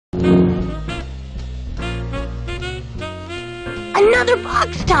Another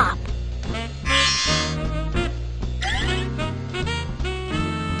box top.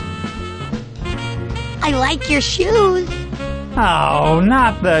 I like your shoes. Oh,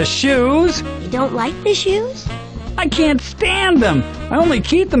 not the shoes. You don't like the shoes? I can't stand them. I only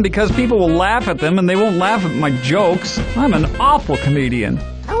keep them because people will laugh at them and they won't laugh at my jokes. I'm an awful comedian.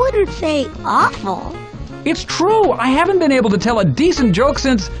 I wouldn't say awful. It's true. I haven't been able to tell a decent joke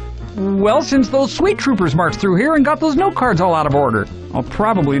since those sweet troopers marched through here and got those note cards all out of order. I'll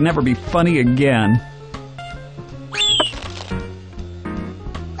probably never be funny again.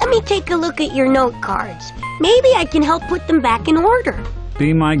 Let me take a look at your note cards. Maybe I can help put them back in order.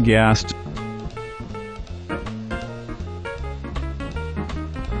 Be my guest.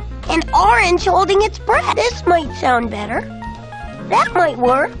 An orange holding its breath. This might sound better. That might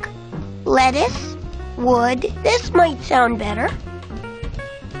work. Lettuce, wood. This might sound better.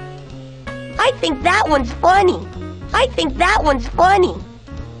 I think that one's funny. I think that one's funny.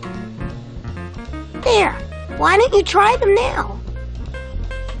 There. Why don't you try them now?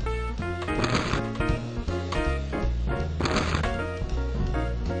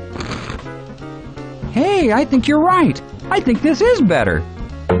 Hey, I think you're right. I think this is better.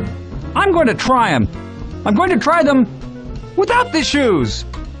 I'm going to try them. I'm going to try them without the shoes.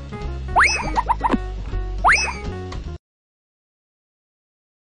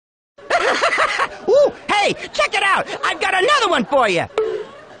 Ooh, hey, check it out! I've got another one for you!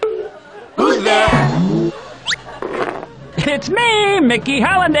 Who's there? It's me, Mickey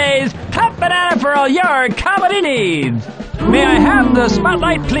Hollandaise, top banana for all your comedy needs. May I have the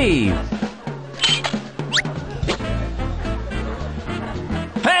spotlight, please?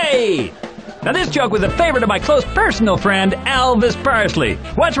 Hey! Now this joke was a favorite of my close personal friend, Elvis Parsley.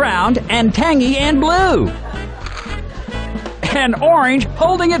 What's round and tangy and blue? An orange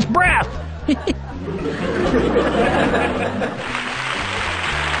holding its breath.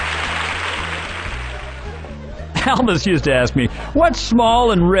 Elvis used to ask me, what's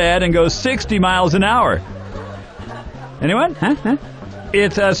small and red and goes 60 miles an hour? Anyone? Huh?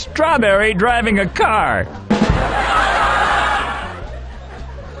 It's a strawberry driving a car.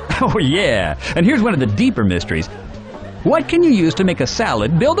 Oh, yeah. And here's one of the deeper mysteries. What can you use to make a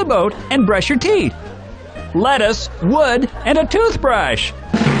salad, build a boat, and brush your teeth? Lettuce, wood, and a toothbrush.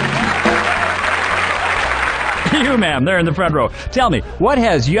 You, ma'am, there in the front row. Tell me, what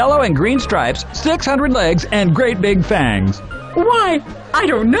has yellow and green stripes, 600 legs, and great big fangs? Why, I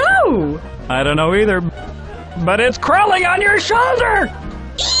don't know. I don't know either. But it's crawling on your shoulder!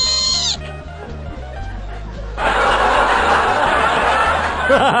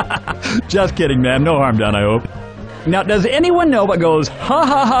 Just kidding, ma'am. No harm done, I hope. Now, does anyone know what goes ha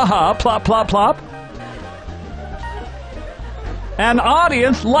ha ha ha, plop plop plop? An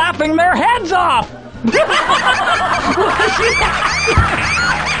audience laughing their heads off!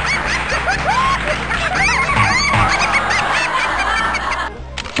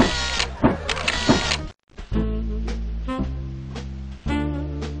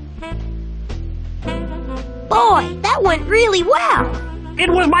 Boy, that went really well. It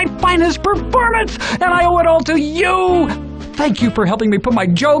was my finest performance, and I owe it all to you! Thank you for helping me put my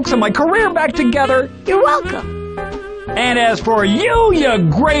jokes and my career back together. You're welcome. And as for you, you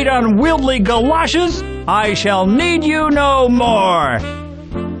great unwieldy galoshes, I shall need you no more.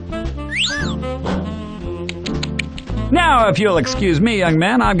 Now, if you'll excuse me, young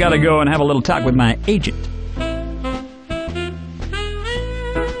man, I've got to go and have a little talk with my agent.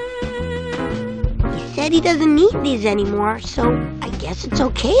 He said he doesn't need these anymore, so I guess it's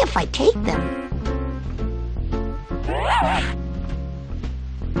okay if I take them.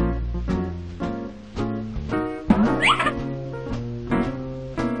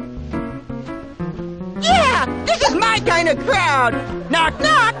 Yeah, this is my kind of crowd! Knock,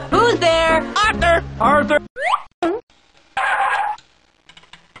 knock! Who's there? Arthur! Arthur!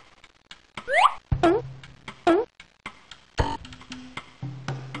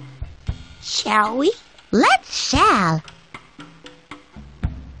 Shall we? Let's shall.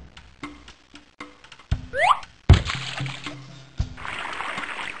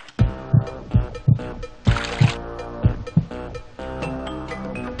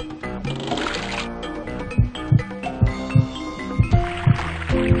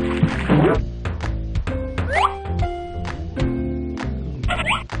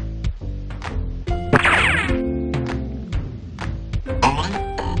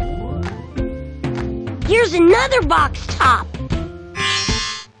 Here's another box top.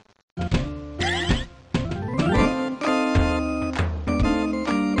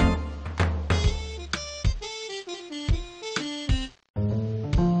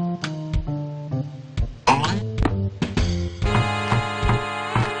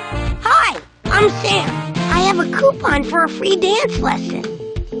 I'm Sam. I have a coupon for a free dance lesson.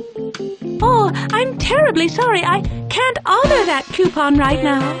 Oh, I'm terribly sorry. I can't honor that coupon right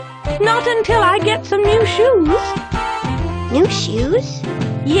now. Not until I get some new shoes. New shoes?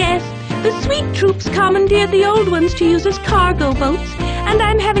 Yes, the sweet troops commandeered the old ones to use as cargo boats, and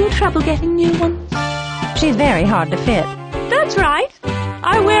I'm having trouble getting new ones. She's very hard to fit. That's right.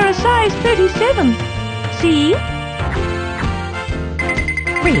 I wear a size 37. See?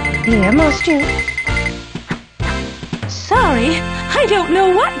 Really, dear, must you? Sorry, I don't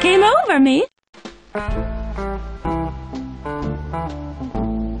know what came over me.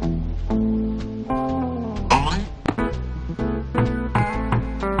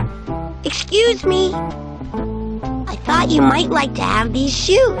 Excuse me. I thought you might like to have these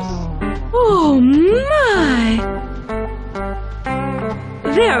shoes. Oh, my!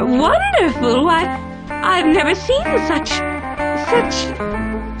 They're wonderful. Why, I've never seen such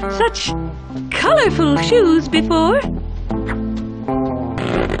colorful shoes before.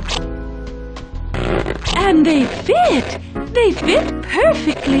 And they fit. They fit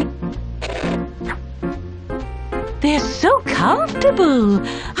perfectly. They're so comfortable.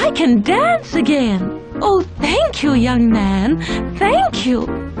 I can dance again. Oh, thank you, young man. Thank you.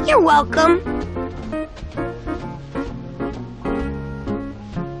 You're welcome.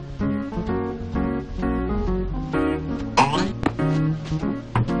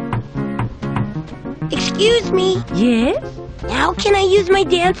 Excuse me. Yes? Now can I use my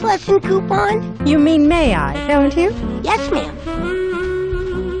dance lesson coupon? You mean may I, don't you? Yes, ma'am.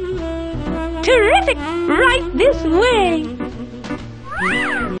 Terrific! Right this way.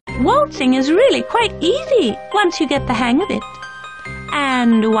 Waltzing is really quite easy once you get the hang of it.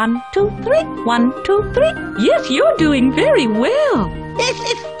 And 1, 2, 3. 1, 2, 3. Yes, you're doing very well. This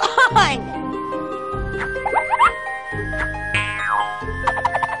is fun!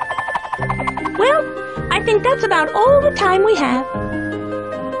 Well, I think that's about all the time we have.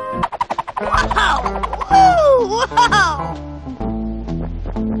 Wow! Woo! Wow!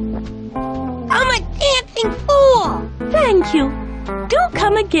 I'm a dancing fool! Thank you. Do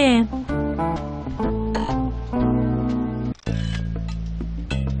come again.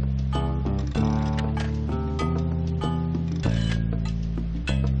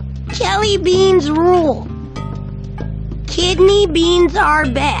 Jelly beans rule. Kidney beans are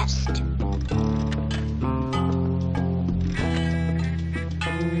best.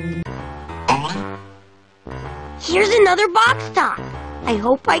 Here's another box top. I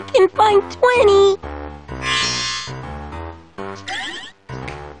hope I can find 20.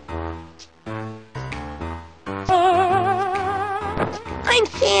 I'm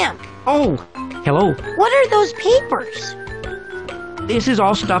Sam. Oh, hello. What are those papers? This is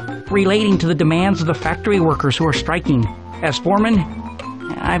all stuff relating to the demands of the factory workers who are striking. As foreman,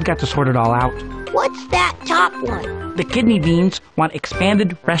 I've got to sort it all out. What's that top one? The kidney beans want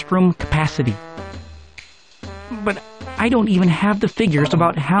expanded restroom capacity. But I don't even have the figures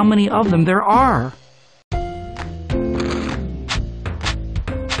about how many of them there are.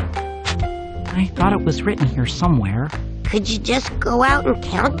 I thought it was written here somewhere. Could you just go out and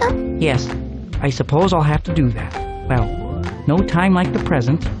count them? Yes, I suppose I'll have to do that. Well, no time like the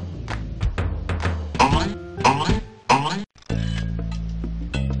present.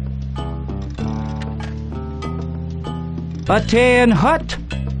 A tin hut!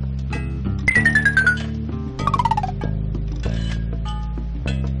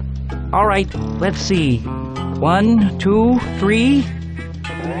 All right, let's see. 1, 2, 3.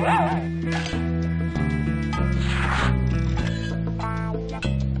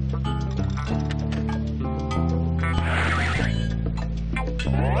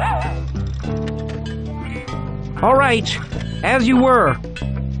 All right, as you were.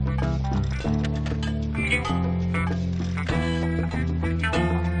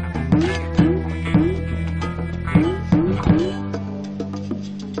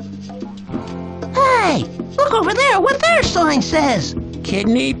 Hey, look over there what their sign says.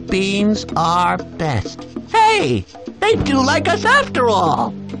 Kidney beans are best. Hey, they do like us after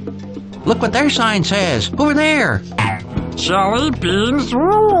all. Look what their sign says over there. Jelly beans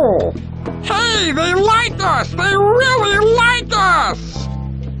rule. Hey, they like us. They really like us.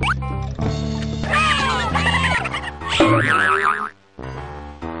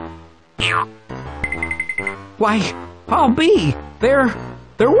 Why, I'll be. They're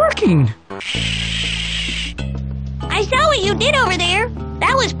working. I saw what you did over there.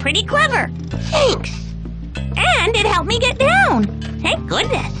 That was pretty clever. Thanks. And it helped me get down. Thank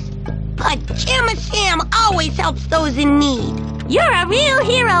goodness. Pajama Sam always helps those in need. You're a real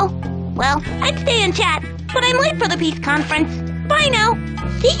hero. Well, I'd stay and chat, but I'm late for the peace conference. Bye now.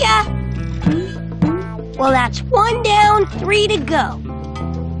 See ya. Well, that's 1 down, 3 to go.